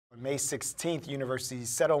May 16th, University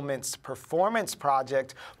Settlements Performance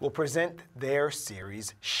Project will present their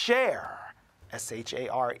series, Share,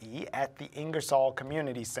 S-H-A-R-E, at the Ingersoll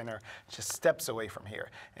Community Center, just steps away from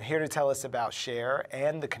here. And here to tell us about Share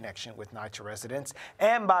and the connection with NYCHA residents,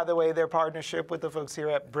 and by the way, their partnership with the folks here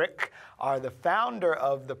at BRIC, are the founder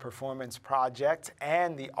of the Performance Project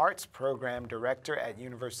and the Arts Program Director at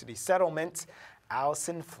University Settlement,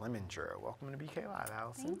 Allison Fleminger. Welcome to BK Live,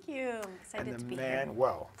 Allison. Thank you. Excited to be here.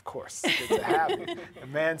 Well, of course, good to have you. The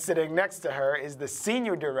man sitting next to her is the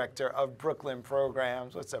Senior Director of Brooklyn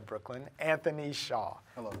Programs. What's up, Brooklyn? Anthony Shaw.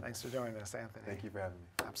 Hello. Than's for joining us, Anthony. Thank you for having me.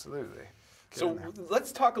 Absolutely. So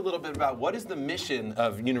let's talk a little bit about what is the mission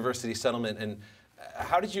of University Settlement, and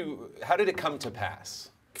how did it come to pass?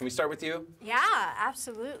 Can we start with you? Yeah,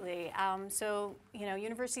 absolutely. So, you know,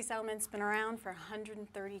 University Settlement's been around for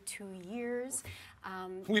 132 years.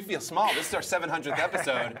 We feel small. This is our 700th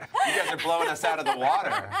episode. You guys are blowing us out of the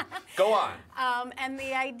water. Go on. And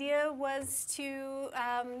the idea was to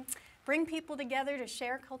bring people together to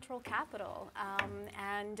share cultural capital.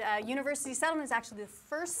 University Settlement is actually the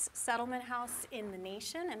first settlement house in the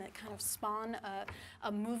nation, and it kind of spawned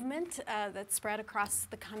a movement that spread across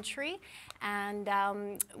the country. And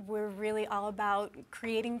we're really all about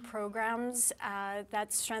creating programs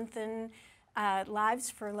that strengthen lives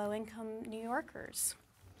for low-income New Yorkers.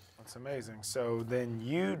 That's amazing. So then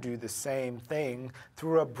you do the same thing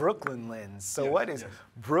through a Brooklyn lens. So what is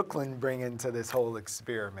Brooklyn bringing to this whole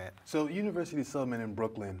experiment? So University Settlement in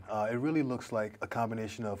Brooklyn, it really looks like a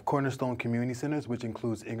combination of cornerstone community centers, which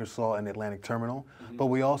includes Ingersoll and Atlantic Terminal, but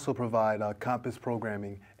we also provide campus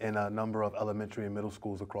programming in a number of elementary and middle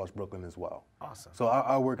schools across Brooklyn as well. Awesome. So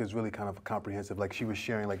our work is really kind of comprehensive. Like she was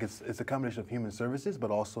sharing, like it's a combination of human services,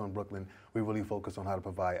 but also in Brooklyn, we really focus on how to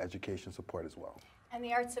provide education support as well. And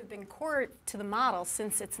the arts have been core to the model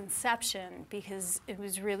since its inception, because it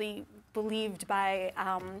was really believed by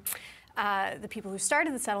the people who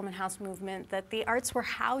started the Settlement House movement that the arts were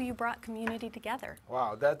how you brought community together.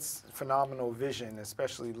 Wow, that's phenomenal vision,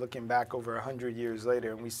 especially looking back over 100 years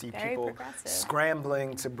later, and we see people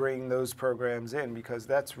scrambling to bring those programs in, because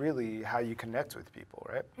that's really how you connect with people,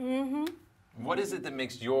 right? Mm-hmm. What is it that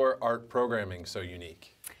makes your art programming so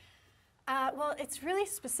unique? Well, it's really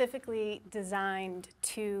specifically designed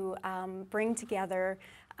to bring together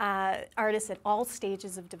artists at all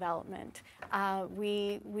stages of development.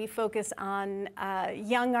 We focus on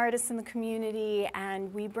young artists in the community,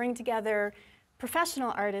 and we bring together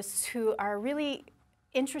professional artists who are really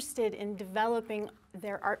interested in developing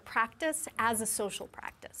their art practice as a social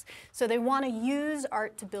practice. So they want to use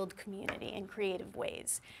art to build community in creative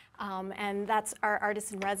ways. And that's our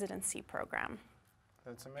Artist in Residency program.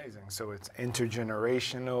 That's amazing. So it's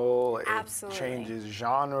intergenerational. Absolutely. It changes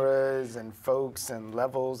genres and folks and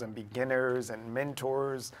levels and beginners and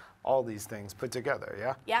mentors, all these things put together,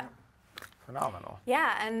 yeah? Yep. Phenomenal.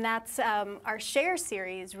 Yeah, and that's our Share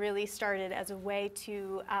series really started as a way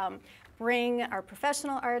to bring our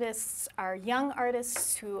professional artists, our young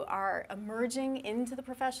artists who are emerging into the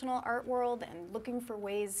professional art world and looking for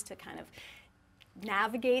ways to kind of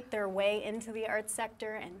navigate their way into the arts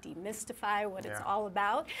sector and demystify what it's all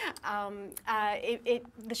about.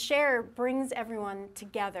 The Share brings everyone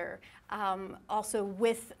together, also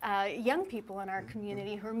with young people in our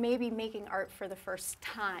community who are maybe making art for the first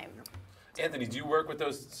time. Anthony, do you work with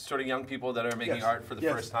those sort of young people that are making art for the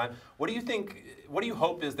first time? What do you think, what do you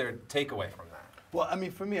hope is their takeaway from that? Well, I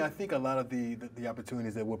mean, for me, I think a lot of the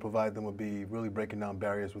opportunities that we'll provide them will be really breaking down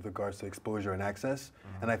barriers with regards to exposure and access.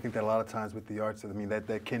 And I think that a lot of times with the arts, I mean,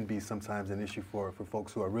 that can be sometimes an issue for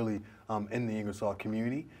folks who are really in the Ingersoll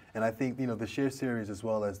community. And I think, you know, the Share series as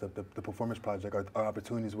well as the Performance Project are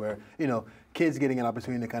opportunities where, you know, kids getting an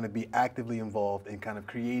opportunity to kind of be actively involved in kind of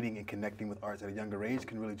creating and connecting with arts at a younger age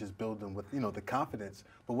can really just build them with, you know, the confidence,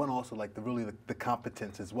 but one also like the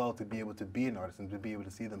competence as well to be able to be an artist and to be able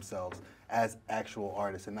to see themselves as actual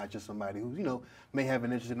artists and not just somebody who, you know, may have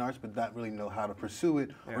an interest in arts but not really know how to pursue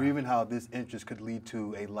it, or even how this interest could lead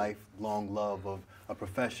to a lifelong love of a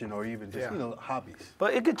profession or even just, you know, hobbies.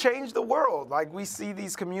 But it could change the world. Like, we see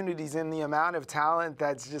these communities and the amount of talent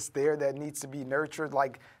that's just there that needs to be nurtured.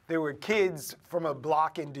 Like, there were kids from a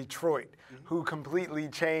block in Detroit who completely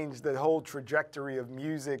changed the whole trajectory of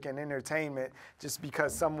music and entertainment just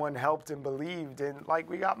because someone helped and believed. And like,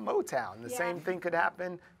 we got Motown. The same thing could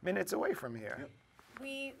happen minutes away from here.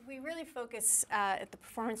 We really focus at the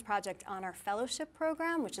Performance Project on our fellowship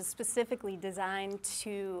program, which is specifically designed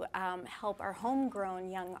to help our homegrown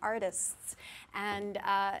young artists. And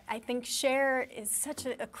I think Share is such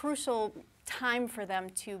a crucial time for them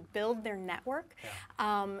to build their network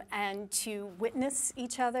and to witness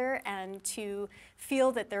each other and to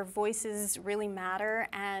feel that their voices really matter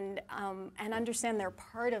and understand they're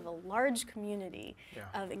part of a large community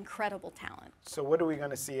of incredible talent. So what are we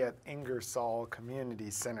going to see at Ingersoll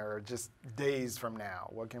Community Center just days from now?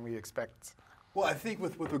 What can we expect? Well, I think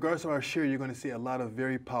with regards to our share, you're going to see a lot of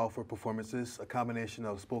very powerful performances, a combination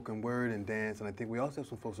of spoken word and dance, and I think we also have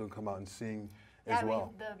some folks who can come out and sing as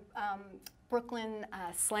well. The Brooklyn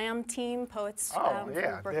Slam team, poets Oh, from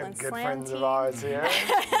yeah, Brooklyn they're good Slam friends team. of ours here.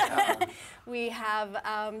 We have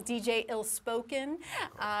DJ Illspoken.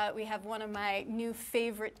 We have one of my new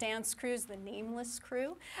favorite dance crews, the Nameless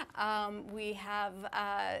Crew. We have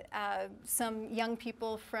some young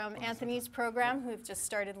people from Anthony's program who have just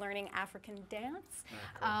started learning African dance.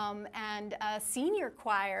 And a senior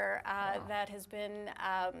choir that has been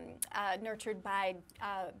nurtured by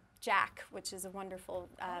Jack, which is a wonderful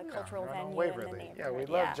cultural venue in the neighborhood. Yeah, we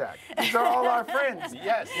love Jack. These are all our friends.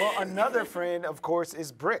 Yes. Well, another friend, of course,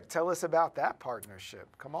 is BRIC. Tell us about that partnership.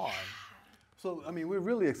 Come on. So, I mean, we're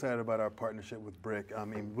really excited about our partnership with BRIC. I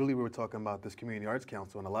mean, really, we were talking about this Community Arts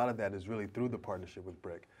Council, and a lot of that is really through the partnership with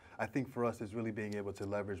BRIC. I think for us, it's really being able to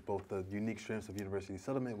leverage both the unique strengths of University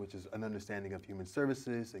Settlement, which is an understanding of human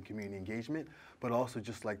services and community engagement, but also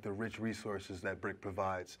just like the rich resources that BRIC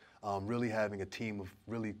provides. Really having a team of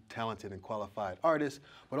really talented and qualified artists,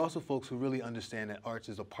 but also folks who really understand that arts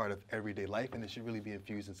is a part of everyday life and it should really be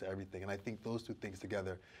infused into everything. And I think those two things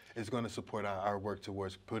together is going to support our work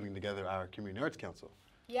towards putting together our Community Arts Council.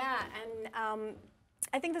 Yeah, and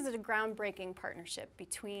I think this is a groundbreaking partnership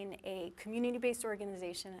between a community-based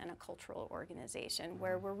organization and a cultural organization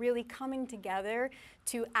where we're really coming together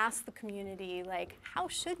to ask the community, like, how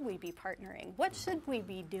should we be partnering? What should we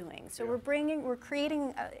be doing? So we're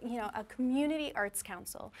creating a community arts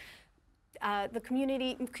council. The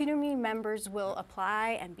community members will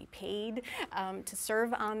apply and be paid to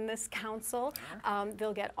serve on this council.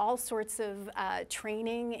 They'll get all sorts of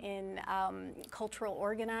training in cultural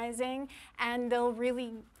organizing, and they'll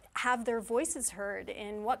really have their voices heard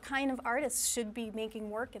in what kind of artists should be making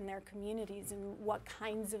work in their communities and what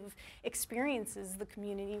kinds of experiences the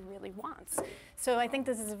community really wants. So I think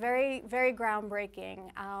this is very, very groundbreaking.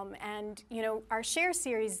 And our Share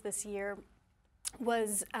series this year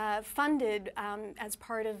was funded as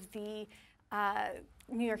part of the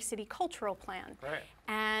New York City Cultural Plan. Right.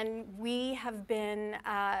 And we have been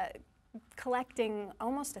collecting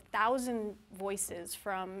almost 1,000 voices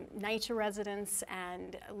from NYCHA residents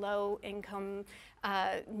and low-income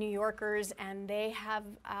New Yorkers, and they have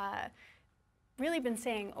really been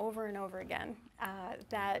saying over and over again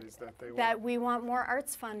that we want more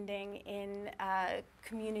arts funding in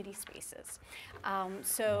community spaces.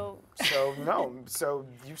 So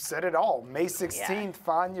you said it all. May 16th,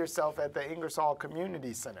 find yourself at the Ingersoll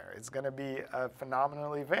Community Center. It's going to be a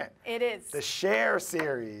phenomenal event. It is. The Share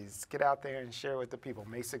series. Get out there and share with the people.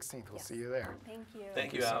 May 16th. We'll see you there. Thank you.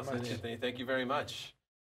 Thank you, Allison. Anthony, thank you very much.